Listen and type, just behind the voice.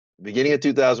beginning of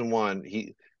 2001,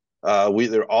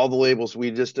 they're all the labels.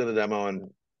 We just did a demo, and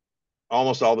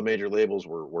almost all the major labels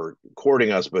were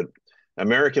courting us, but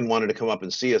American wanted to come up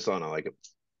and see us on a, like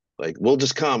we'll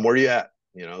just come. Where are you at?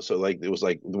 So like it was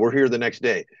like we're here the next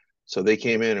day. So they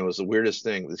came in. It was the weirdest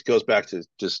thing. This goes back to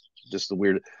just the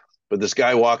weird. But this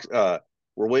guy walks.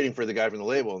 We're waiting for the guy from the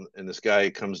label, and this guy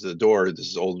comes to the door. This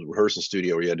is old rehearsal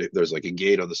studio where there's like a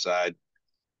gate on the side,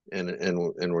 and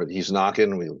he's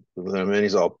knocking. We let him in.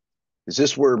 He's all, "Is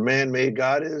this where man-made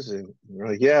God is?" And we're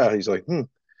like, "Yeah." He's like, "Hmm."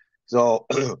 He's all,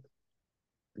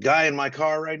 "Guy in my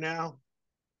car right now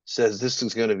says this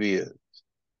is going to be a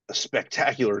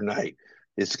spectacular night.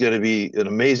 It's going to be an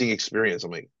amazing experience."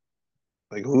 I'm like,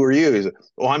 who are you? He's like,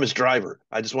 "Oh, I'm his driver.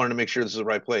 I just wanted to make sure this is the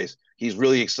right place." He's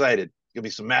really excited. Gonna be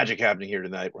some magic happening here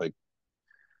tonight. Like,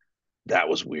 that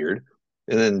was weird.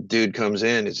 And then dude comes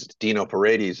in. It's Dino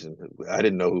Paredes, and I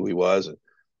didn't know who he was. And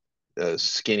a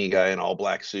skinny guy in all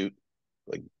black suit,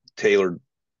 like tailored,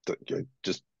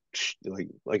 just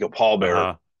like a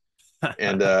pallbearer. Uh-huh.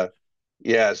 And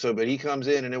yeah, so but he comes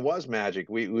in, and it was magic.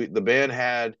 We the band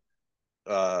had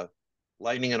uh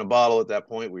lightning in a bottle at that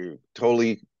point. We were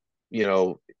totally, you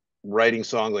know, writing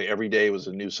songs like every day was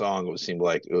a new song. Seemed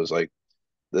like it was like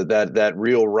that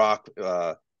real rock,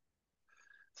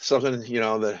 something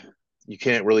that you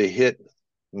can't really hit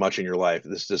much in your life.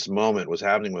 This moment was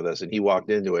happening with us, and he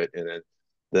walked into it, and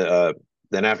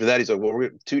then after that, he's like, "Well,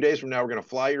 2 days from now, we're going to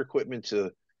fly your equipment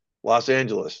to Los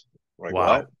Angeles." We're like,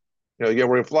 Wow. "What?" Yeah,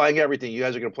 we're flying everything. You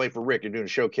guys are going to play for Rick. You're doing a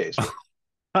showcase.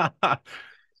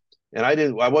 And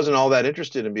I wasn't all that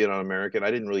interested in being on American.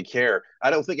 I didn't really care. I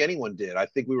don't think anyone did. I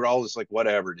think we were all just like,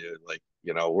 whatever, dude. Like,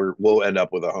 we'll end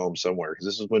up with a home somewhere, because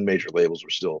this is when major labels were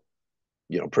still,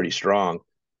 pretty strong.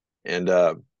 And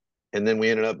and then we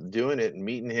ended up doing it and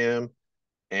meeting him,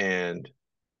 and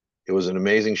it was an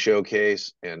amazing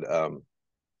showcase. And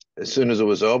as soon as it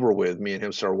was over with, me and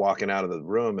him started walking out of the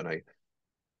room,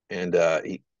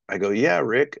 I go, "Yeah,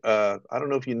 Rick, I don't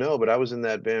know if you know, but I was in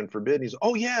that band Forbidden." He's,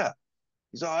 "Oh yeah."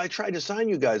 He's, "Oh, I tried to sign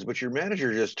you guys, but your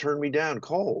manager just turned me down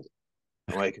cold."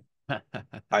 I'm like,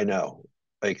 "I know."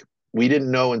 Like, we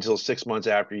didn't know until 6 months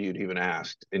after you'd even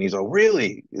asked. And he's like,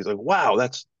 "Really?" He's like, "Wow,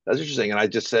 that's interesting." And I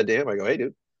just said to him, I go, "Hey,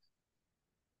 dude,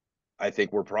 I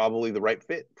think we're probably the right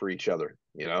fit for each other.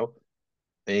 And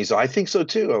he's like, "I think so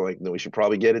too." I'm like, "No, we should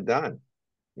probably get it done."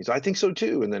 He's like, "I think so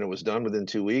too." And then it was done within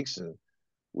 2 weeks, and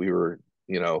we were,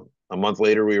 a month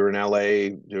later, we were in LA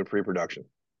doing pre-production.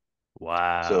 So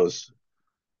Wow.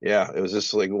 yeah, it was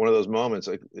just like one of those moments,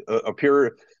 like a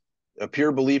pure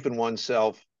belief in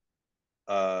oneself,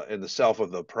 and the self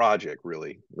of the project,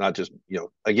 really, not just,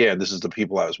 again, this is the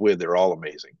people I was with. They're all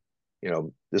amazing.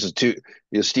 This is two.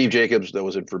 Steve Jacobs, that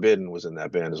was in Forbidden, was in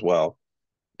that band as well,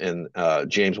 and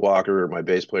James Walker, my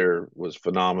bass player, was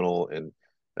phenomenal, and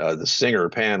the singer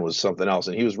Pan was something else.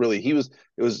 And it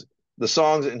was the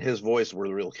songs and his voice were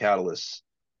the real catalysts,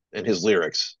 and his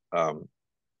lyrics,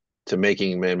 to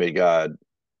making Man Made God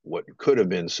what could have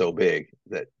been so big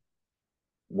that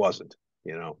wasn't.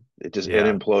 It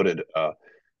Yeah. imploded,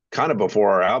 kind of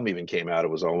before our album even came out. It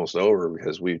was almost over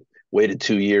because we waited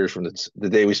 2 years from the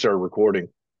day we started recording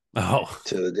Oh,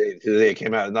 to the day it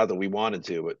came out. Not that we wanted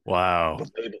to, but wow.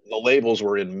 the labels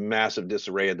were in massive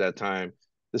disarray at that time.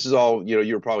 This is all,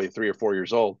 you were probably 3 or 4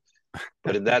 years old,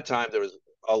 but in that time there was,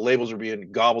 labels were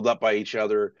being gobbled up by each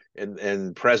other,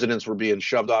 and presidents were being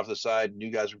shoved off the side. And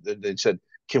you guys, they said,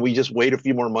 "Can we just wait a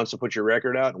few more months to put your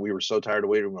record out?" And we were so tired of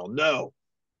waiting. Well, no,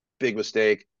 big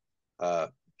mistake. Uh,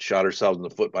 Shot ourselves in the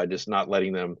foot by just not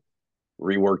letting them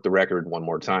rework the record one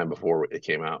more time before it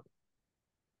came out.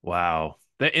 Wow.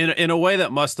 In a way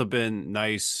that must have been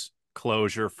nice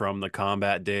closure from the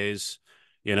combat days,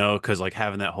 because like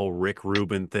having that whole Rick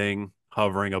Rubin thing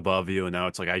hovering above you, and now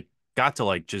it's like I got to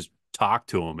like just talk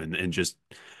to him and just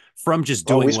from just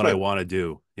Oh, doing what I want to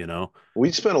do.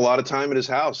 we spent a lot of time at his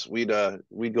house. We'd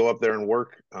go up there and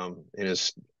work, in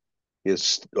his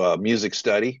music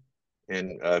study.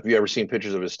 And if you ever seen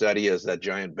pictures of his study, he has that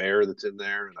giant bear that's in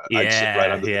there, and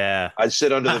Yeah, yeah. I'd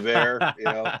sit under the bear,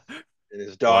 and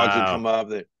his dogs would come Wow. up.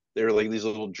 They were like these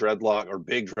little dreadlock or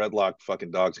big dreadlock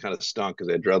fucking dogs, kind of stunk because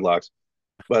they had dreadlocks.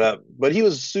 But he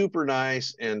was super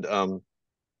nice, and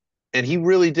he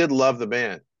really did love the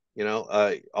band,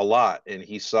 a lot, and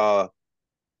he saw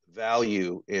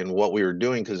value in what we were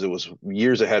doing because it was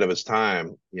years ahead of its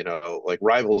time. Like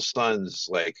Rival Sons,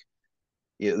 like,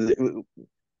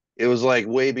 it was like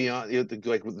way beyond,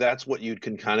 like that's what you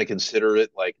can kind of consider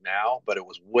it like now, but it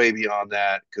was way beyond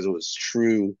that because it was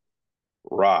true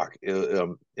rock.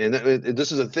 And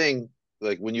this is a thing,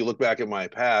 like when you look back at my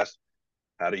past,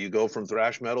 how do you go from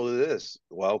thrash metal to this?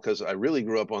 Well, because I really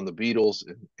grew up on the Beatles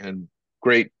and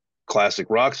great classic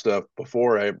rock stuff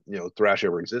before thrash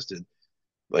ever existed.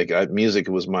 Like music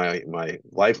was my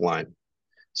lifeline.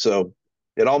 So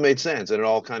it all made sense and it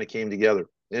all kind of came together.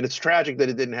 And it's tragic that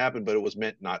it didn't happen, but it was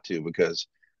meant not to, because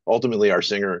ultimately our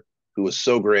singer, who was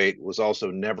so great, was also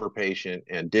never patient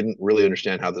and didn't really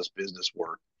understand how this business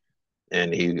worked.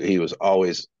 And he was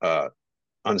always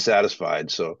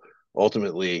unsatisfied. So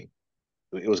ultimately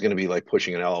it was going to be like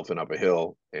pushing an elephant up a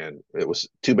hill, and it was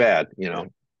too bad, you know.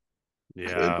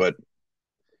 Yeah. But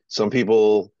some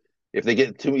people, if they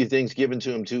get too many things given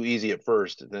to them too easy at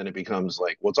first, then it becomes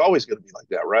like, well, it's always going to be like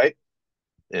that, right?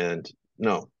 And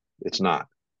no, it's not.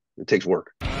 It takes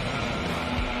work.